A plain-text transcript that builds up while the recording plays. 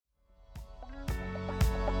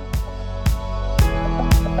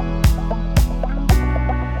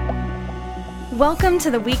Welcome to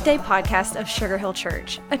the Weekday podcast of Sugar Hill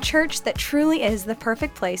Church, a church that truly is the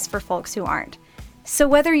perfect place for folks who aren't. So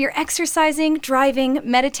whether you're exercising, driving,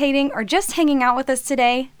 meditating, or just hanging out with us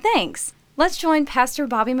today, thanks. Let's join Pastor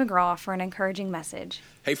Bobby McGraw for an encouraging message.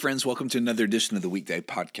 Hey friends, welcome to another edition of the Weekday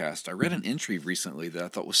podcast. I read an entry recently that I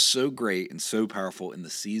thought was so great and so powerful in the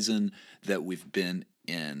season that we've been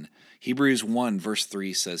in. Hebrews 1 verse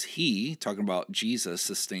 3 says, He, talking about Jesus,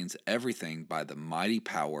 sustains everything by the mighty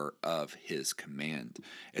power of His command.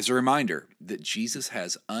 As a reminder that Jesus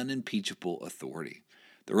has unimpeachable authority.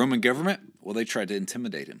 The Roman government, well, they tried to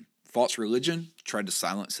intimidate Him. False religion tried to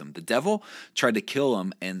silence Him. The devil tried to kill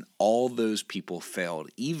Him, and all those people failed.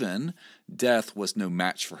 Even death was no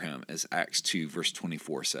match for Him, as Acts 2 verse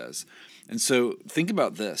 24 says. And so think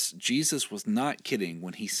about this. Jesus was not kidding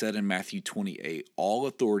when He said in Matthew 28, all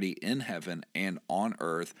authority in heaven and on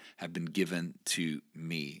earth have been given to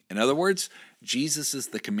me. In other words, Jesus is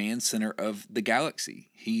the command center of the galaxy.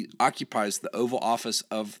 He occupies the Oval Office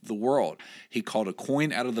of the world. He called a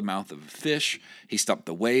coin out of the mouth of a fish. He stopped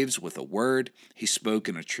the waves with a word. He spoke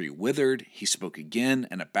and a tree withered. He spoke again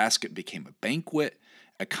and a basket became a banquet.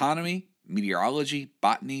 Economy, meteorology,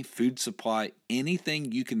 botany, food supply,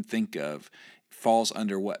 anything you can think of falls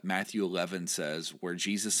under what Matthew 11 says, where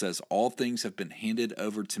Jesus says, all things have been handed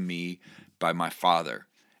over to me by my Father.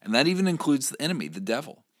 And that even includes the enemy, the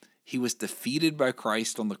devil. He was defeated by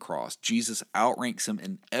Christ on the cross. Jesus outranks him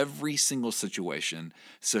in every single situation,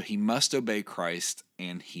 so he must obey Christ,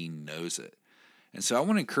 and he knows it. And so I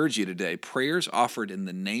want to encourage you today, prayers offered in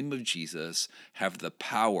the name of Jesus have the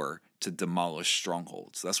power to demolish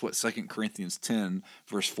strongholds. That's what 2 Corinthians 10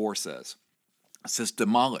 verse 4 says. It says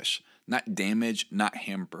demolish, not damage, not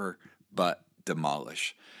hamper, but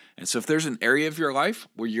demolish. And so if there's an area of your life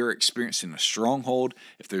where you're experiencing a stronghold,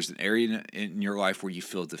 if there's an area in your life where you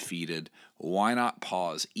feel defeated, why not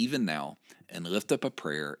pause even now and lift up a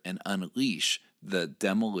prayer and unleash the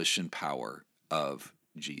demolition power of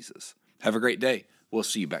Jesus. Have a great day. We'll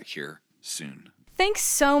see you back here soon. Thanks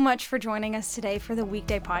so much for joining us today for the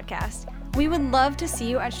Weekday podcast. We would love to see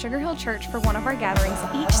you at Sugar Hill Church for one of our gatherings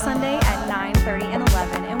each Sunday at 9:30 and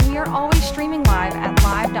 11, and we are always streaming live